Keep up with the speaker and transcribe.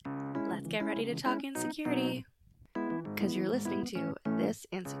Let's get ready to talk insecurity. Because you're listening to This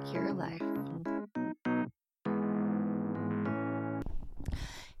Insecure Life.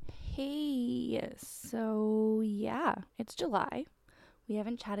 Hey, so yeah, it's July. We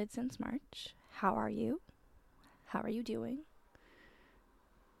haven't chatted since March. How are you? How are you doing?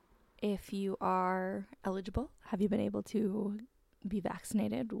 If you are eligible, have you been able to be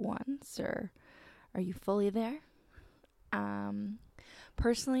vaccinated once, or are you fully there?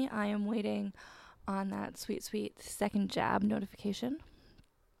 Personally, I am waiting on that sweet second jab notification,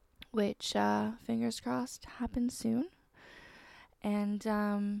 which fingers crossed happens soon. And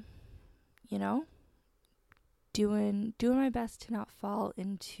doing my best to not fall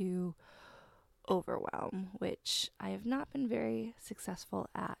into overwhelm, which I have not been very successful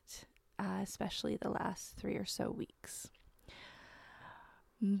at, especially the last 3 or so weeks.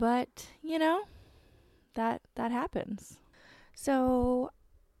 But that happens. So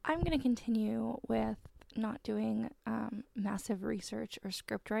I'm going to continue with not doing massive research or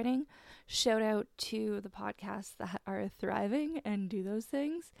script writing. Shout out to the podcasts that are thriving and do those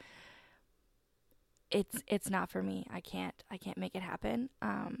things. It's not for me. I can't make it happen.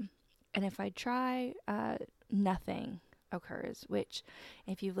 And if I try, nothing occurs, which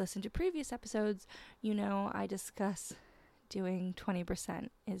if you've listened to previous episodes, I discuss doing 20%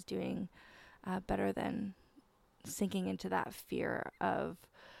 is doing better than sinking into that fear of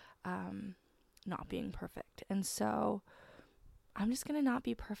not being perfect. And so I'm just going to not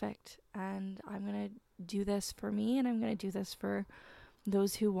be perfect, and I'm going to do this for me, and I'm going to do this for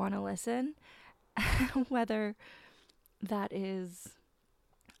those who want to listen, whether that is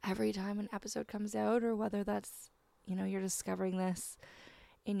every time an episode comes out, or whether that's, you're discovering this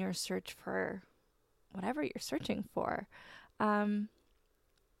in your search for whatever you're searching for.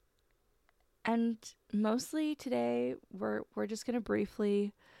 And mostly today, we're just going to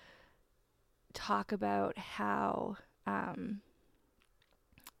briefly talk about how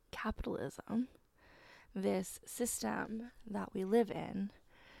capitalism, this system that we live in,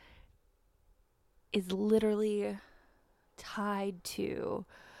 is literally tied to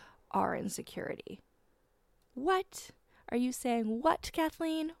our insecurity. What? Are you saying what,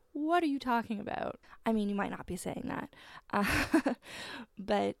 Kathleen? What are you talking about? I mean, you might not be saying that,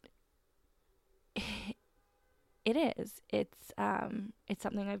 but it is. It's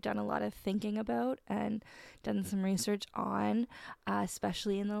something I've done a lot of thinking about and done some research on,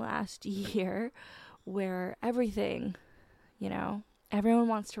 especially in the last year, where everything, everyone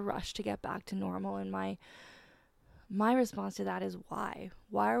wants to rush to get back to normal. And my response to that is why?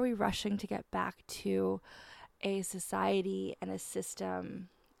 Why are we rushing to get back to a society and a system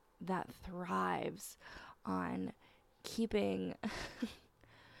that thrives on keeping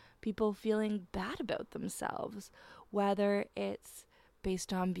people feeling bad about themselves, whether it's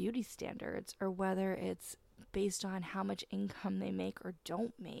based on beauty standards or whether it's based on how much income they make or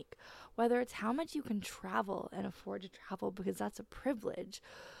don't make, whether it's how much you can travel and afford to travel because that's a privilege.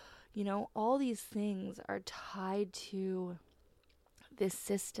 All these things are tied to this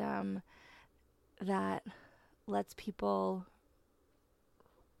system that lets people,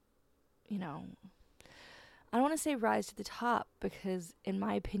 I don't want to say rise to the top, because in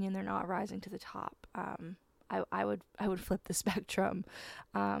my opinion they're not rising to the top. I would flip the spectrum.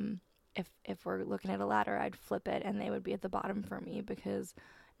 If we're looking at a ladder, I'd flip it and they would be at the bottom for me, because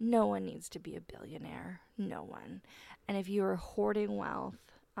no one needs to be a billionaire. No one. And if you are hoarding wealth,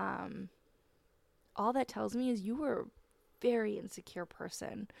 all that tells me is you were a very insecure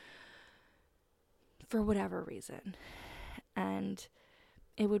person for whatever reason. And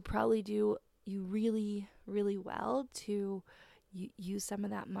it would probably do you really, really well to use some of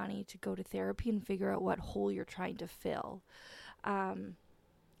that money to go to therapy and figure out what hole you're trying to fill. And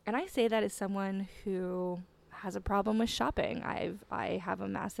I say that as someone who has a problem with shopping. I have a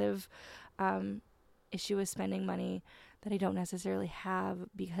massive issue with spending money that I don't necessarily have,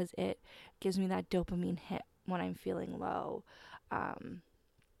 because it gives me that dopamine hit when I'm feeling low.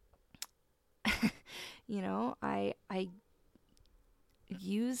 I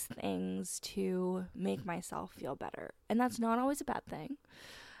use things to make myself feel better, and that's not always a bad thing.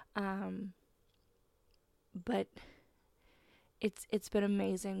 But it's been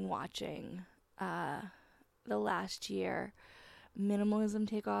amazing watching the last year minimalism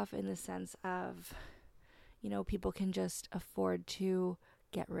take off, in the sense of people can just afford to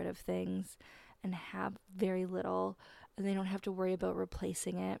get rid of things and have very little, and they don't have to worry about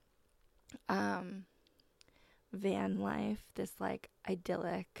replacing it. Van life, this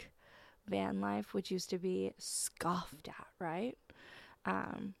idyllic van life, which used to be scoffed at, right?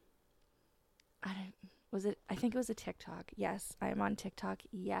 I think it was a TikTok. Yes, I am on TikTok.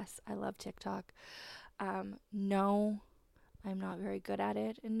 Yes, I love TikTok. No, I'm not very good at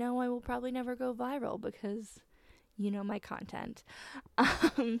it. And no, I will probably never go viral because you know my content.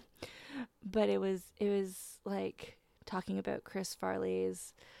 Um, but it was like talking about Chris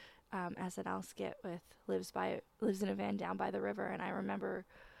Farley's SNL skit with lives in a van down by the river, and I remember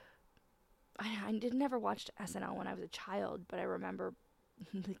I did never watch SNL when I was a child, but I remember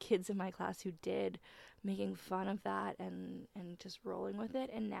the kids in my class who did making fun of that and just rolling with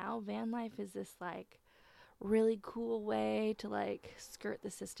it. And now van life is this like really cool way to like skirt the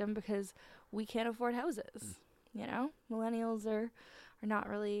system because we can't afford houses. You know, millennials are not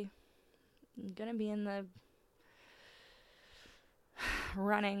really gonna be in the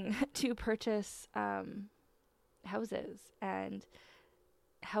running to purchase houses, and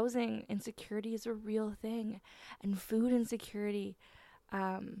housing insecurity is a real thing, and food insecurity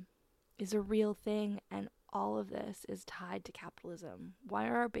is a real thing, and all of this is tied to capitalism. Why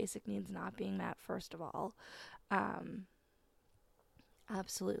are our basic needs not being met? First of all,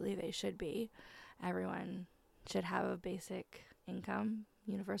 absolutely they should be. Everyone should have a basic income,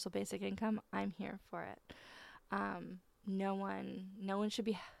 universal basic income. I'm here for it. No one should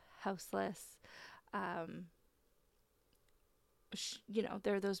be houseless. You know,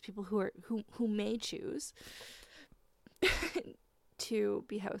 there are those people who may choose to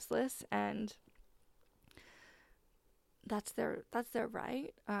be houseless, and that's their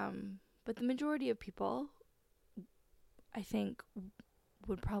right. But the majority of people, I think,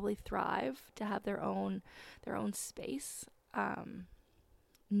 would probably thrive to have their own space,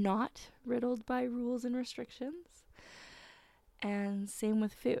 not riddled by rules and restrictions. And same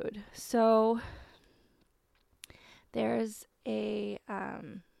with food. So there's a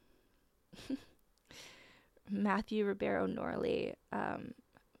Matthew Ribeiro Norley on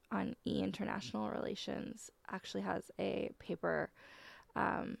International Relations actually has a paper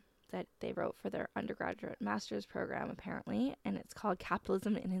that they wrote for their undergraduate master's program, apparently, and it's called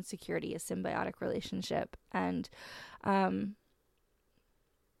Capitalism and Insecurity, a Symbiotic Relationship. And I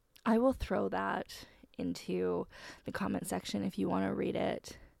will throw that into the comment section if you want to read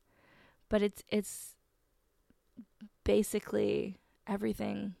it. But it's basically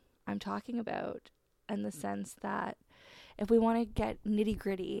everything I'm talking about, in the sense that if we want to get nitty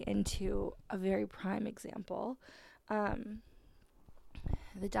gritty into a very prime example, the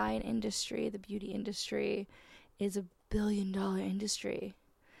diet industry, the beauty industry is $1 billion industry.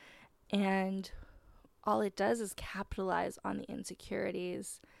 And all it does is capitalize on the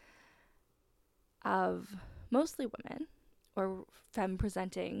insecurities of mostly women or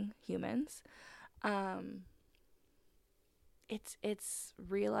femme-presenting humans. It's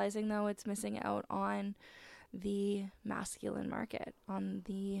realizing, though, it's missing out on the masculine market, on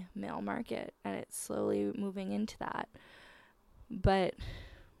the male market, and it's slowly moving into that. But,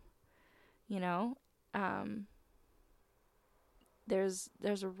 you know, there's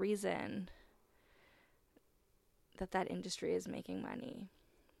a reason that industry is making money.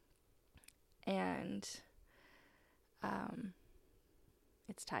 And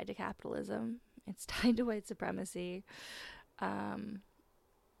it's tied to capitalism. It's tied to white supremacy. And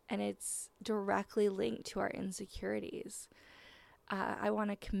it's directly linked to our insecurities. I want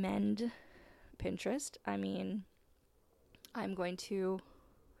to commend Pinterest. I mean, I'm going to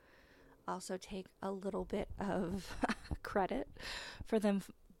also take a little bit of credit for them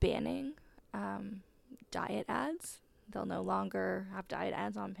banning diet ads. They'll no longer have diet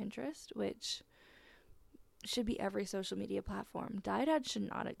ads on Pinterest, which should be every social media platform. Diet ads should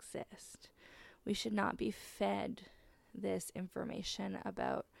not exist. We should not be fed this information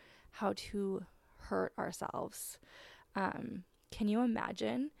about how to hurt ourselves. Can you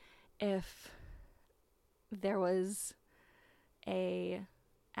imagine if there was a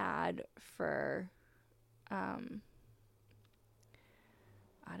ad for I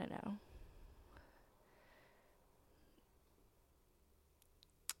don't know,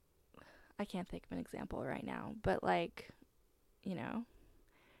 I can't think of an example right now, but like, you know,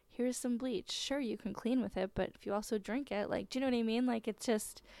 here's some bleach. Sure, you can clean with it, but if you also drink it, like, do you know what I mean? Like, it's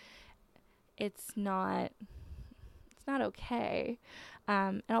just, it's not okay.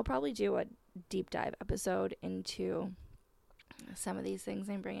 And I'll probably do a deep dive episode into some of these things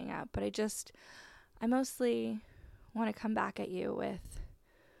I'm bringing up, but I mostly want to come back at you with,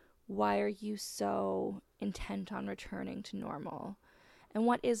 why are you so intent on returning to normal? And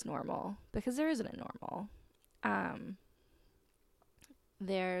what is normal? Because there isn't a normal.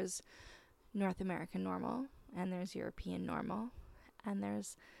 There's North American normal, and there's European normal, and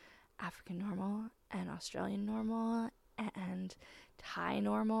there's African normal, and Australian normal, and Thai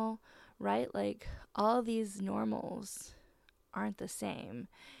normal. right? Like, all these normals aren't the same.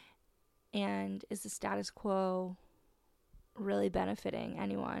 And is the status quo really benefiting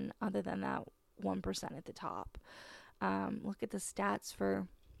anyone other than that 1% at the top? Look at the stats for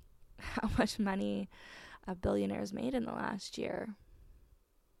how much money billionaires made in the last year.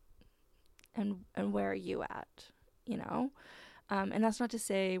 And where are you at, you know? And that's not to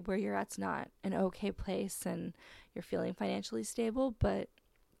say where you're at's not an okay place and you're feeling financially stable, but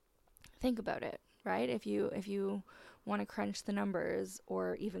think about it, right? If you want to crunch the numbers,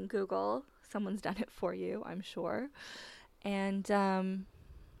 or even Google, someone's done it for you, I'm sure. And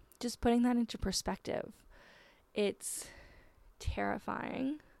just putting that into perspective, it's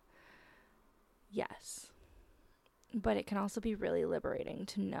terrifying, yes, but it can also be really liberating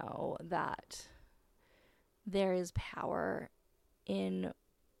to know that there is power in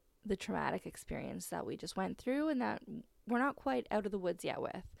the traumatic experience that we just went through, and that we're not quite out of the woods yet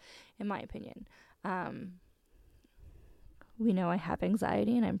with, in my opinion. We know I have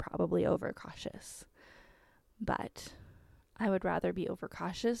anxiety and I'm probably overcautious, but I would rather be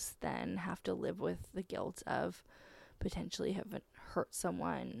overcautious than have to live with the guilt of potentially having hurt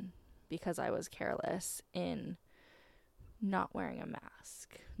someone because I was careless in not wearing a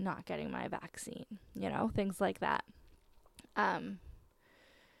mask, not getting my vaccine, things like that. And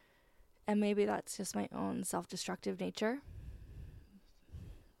maybe that's just my own self-destructive nature.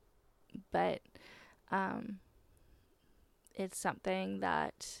 But it's something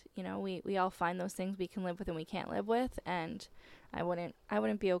that, we all find those things we can live with and we can't live with. And I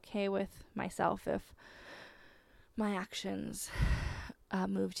wouldn't be okay with myself if my actions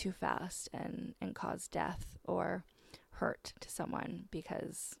move too fast and cause death or hurt to someone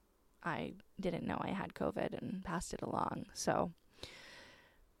because I didn't know I had COVID and passed it along. So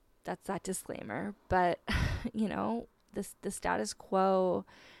that's that disclaimer. But, the status quo,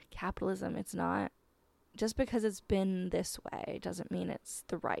 capitalism, it's not, just because it's been this way doesn't mean it's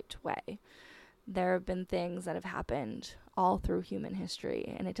the right way. There have been things that have happened all through human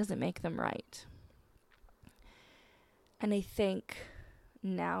history, and it doesn't make them right. And I think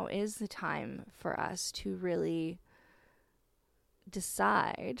now is the time for us to really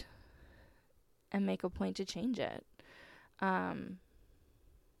decide and make a point to change it. And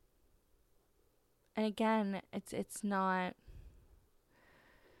again, it's not,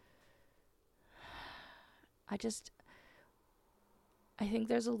 I think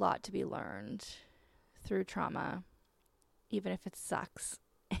there's a lot to be learned through trauma, even if it sucks.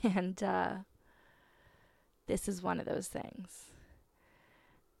 And this is one of those things.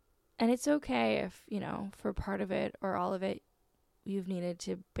 And it's okay if, for part of it or all of it, you've needed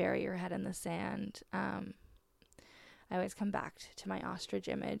to bury your head in the sand. I always come back to my ostrich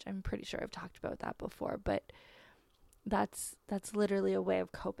image. I'm pretty sure I've talked about that before, but that's literally a way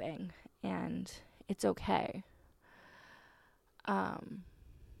of coping, and it's okay.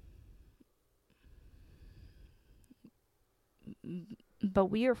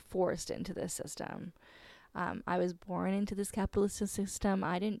 But we are forced into this system. I was born into this capitalist system.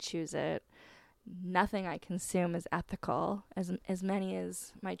 I didn't choose it. Nothing I consume is ethical. As many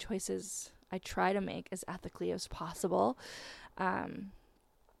as my choices I try to make as ethically as possible.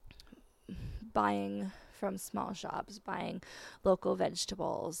 Buying from small shops, buying local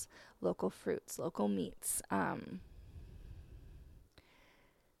vegetables, local fruits, local meats,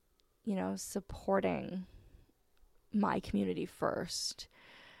 supporting my community first.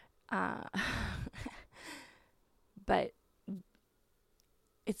 But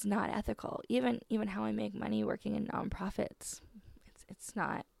it's not ethical. Even how I make money working in nonprofits, it's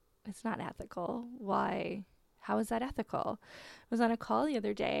not ethical. Why? How is that ethical? I was on a call the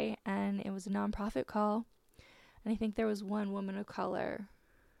other day, and it was a nonprofit call, and I think there was one woman of color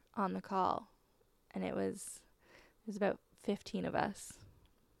on the call, and it was about 15 of us.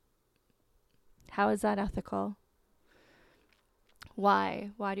 How is that ethical? Why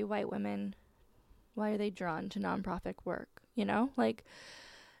do white women, why are they drawn to nonprofit work?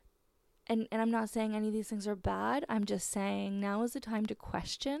 And I'm not saying any of these things are bad. I'm just saying now is the time to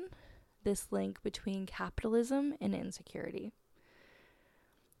question this link between capitalism and insecurity.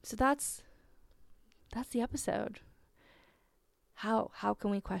 So that's the episode. How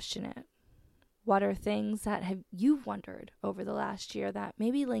can we question it? What are things that you've wondered over the last year that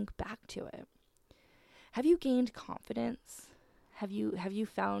maybe link back to it? Have you gained confidence? Have you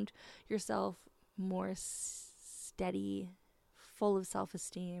found yourself more steady, full of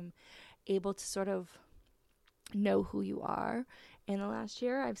self-esteem, able to sort of know who you are? In the last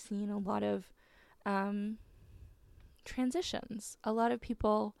year, I've seen a lot of transitions. A lot of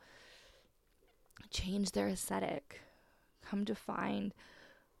people change their aesthetic, come to find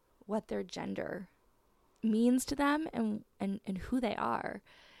what their gender means to them and who they are.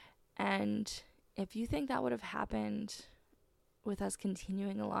 And if you think that would have happened with us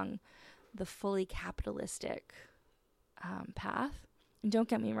continuing along the fully capitalistic path, and don't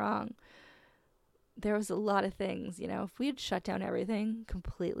get me wrong, there was a lot of things, if we had shut down everything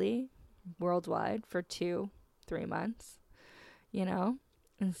completely worldwide for 2-3 months,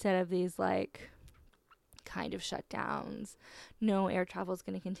 instead of these like kind of shutdowns, no, air travel is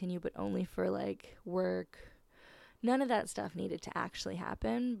going to continue, but only for like work. None of that stuff needed to actually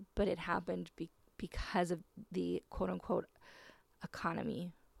happen, but it happened because of the quote unquote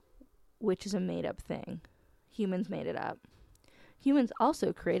economy, which is a made up thing. Humans made it up. Humans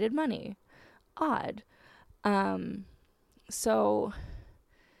also created money. Odd. So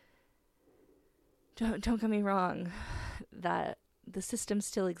don't get me wrong, that the system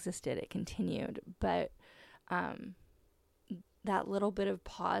still existed, it continued, but that little bit of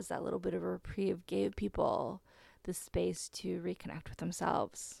pause, that little bit of a reprieve gave people the space to reconnect with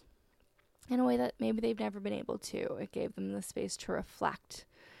themselves in a way that maybe they've never been able to. It gave them the space to reflect,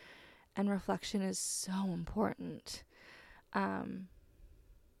 and reflection is so important.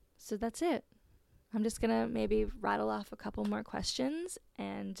 So that's it. I'm just gonna maybe rattle off a couple more questions,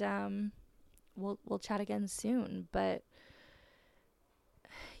 and we'll chat again soon. But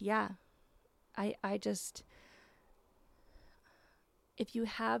yeah, I just, if you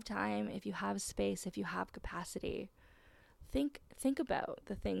have time, if you have space, if you have capacity, think about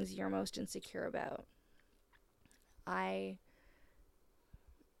the things you're most insecure about. My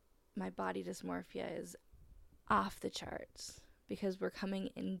body dysmorphia is off the charts because we're coming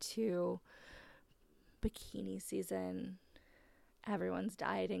into bikini season, everyone's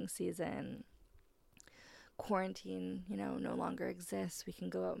dieting season, quarantine, no longer exists. We can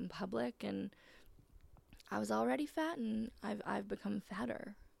go out in public, and I was already fat, and I've become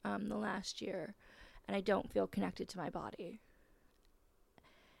fatter the last year, and I don't feel connected to my body.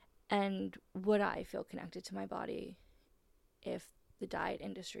 And would I feel connected to my body if the diet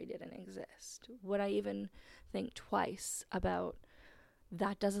industry didn't exist? Would I even think twice about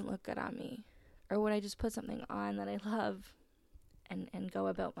that doesn't look good on me? Or would I just put something on that I love and go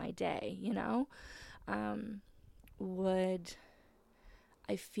about my day, Would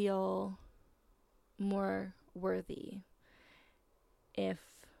I feel more worthy if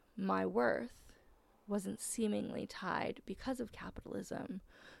my worth wasn't seemingly tied, because of capitalism,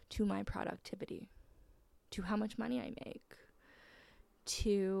 to my productivity, to how much money I make,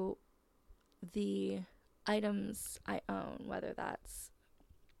 to the items I own, whether that's,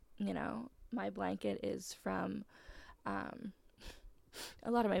 my blanket is from, a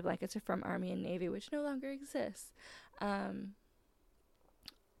lot of my blankets are from Army and Navy, which no longer exists.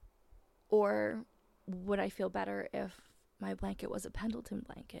 Or would I feel better if my blanket was a Pendleton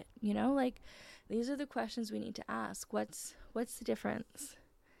blanket? These are the questions we need to ask. What's the difference?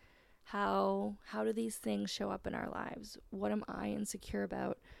 How do these things show up in our lives? What am I insecure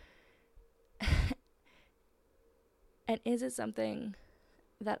about? And is it something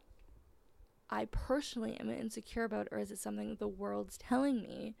that I personally am insecure about, or is it something that the world's telling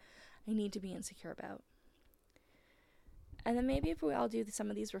me I need to be insecure about? And then maybe if we all do some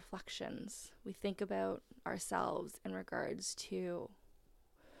of these reflections, we think about ourselves in regards to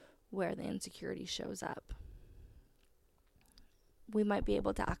where the insecurity shows up, we might be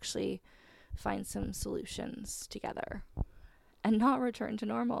able to actually find some solutions together and not return to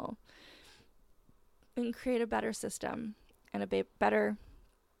normal and create a better system and a better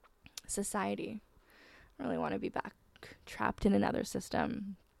society. I don't really want to be back trapped in another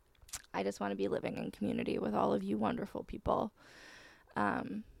system. I just want to be living in community with all of you wonderful people.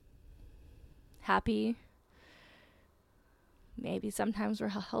 Happy. Maybe sometimes we're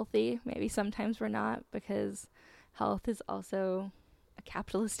healthy. Maybe sometimes we're not, because health is also a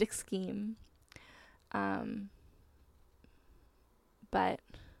capitalistic scheme. But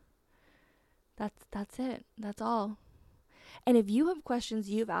that's it. That's all. And if you have questions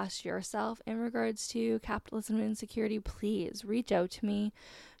you've asked yourself in regards to capitalism and insecurity, please reach out to me.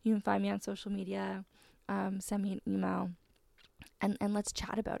 You can find me on social media, send me an email, and let's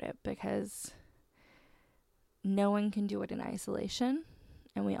chat about it, because no one can do it in isolation,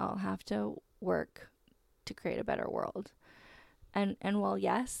 and we all have to work to create a better world. And while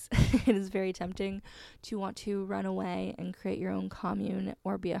yes, it is very tempting to want to run away and create your own commune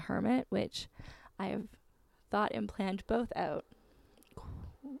or be a hermit, which I have thought and planned both out,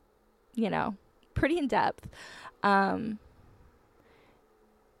 pretty in depth.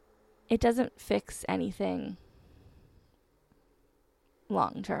 It doesn't fix anything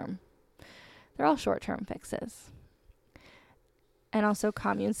long term. They're all short term fixes. And also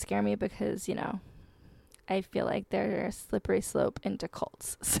communes scare me because, I feel like they're a slippery slope into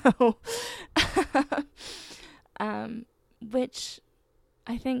cults. So, which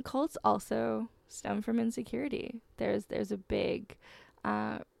I think cults also stem from insecurity. There's a big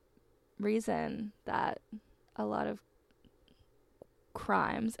reason that a lot of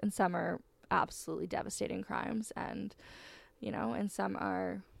crimes, and some are absolutely devastating crimes, and and some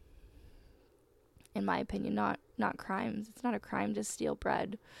are, in my opinion, not crimes. It's not a crime to steal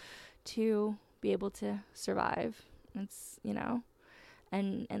bread to be able to survive. It's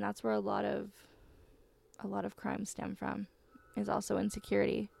and that's where a lot of crimes stem from, is also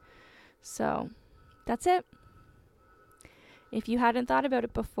insecurity. So that's it. If you hadn't thought about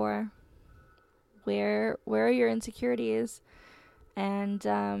it before, where are your insecurities, and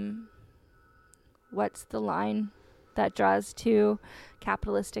what's the line that draws to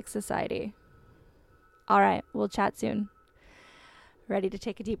capitalistic society? All right, we'll chat soon. Ready to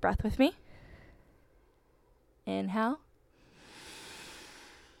take a deep breath with me? Inhale.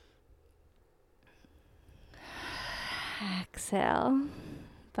 Exhale.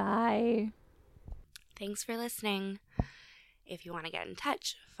 Bye. Thanks for listening. If you want to get in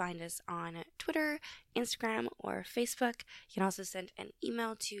touch, find us on Twitter, Instagram, or Facebook. You can also send an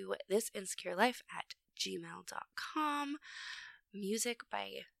email to thisinsecurelife@gmail.com. Music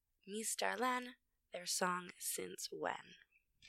by Miss Darlene. Their song Since When.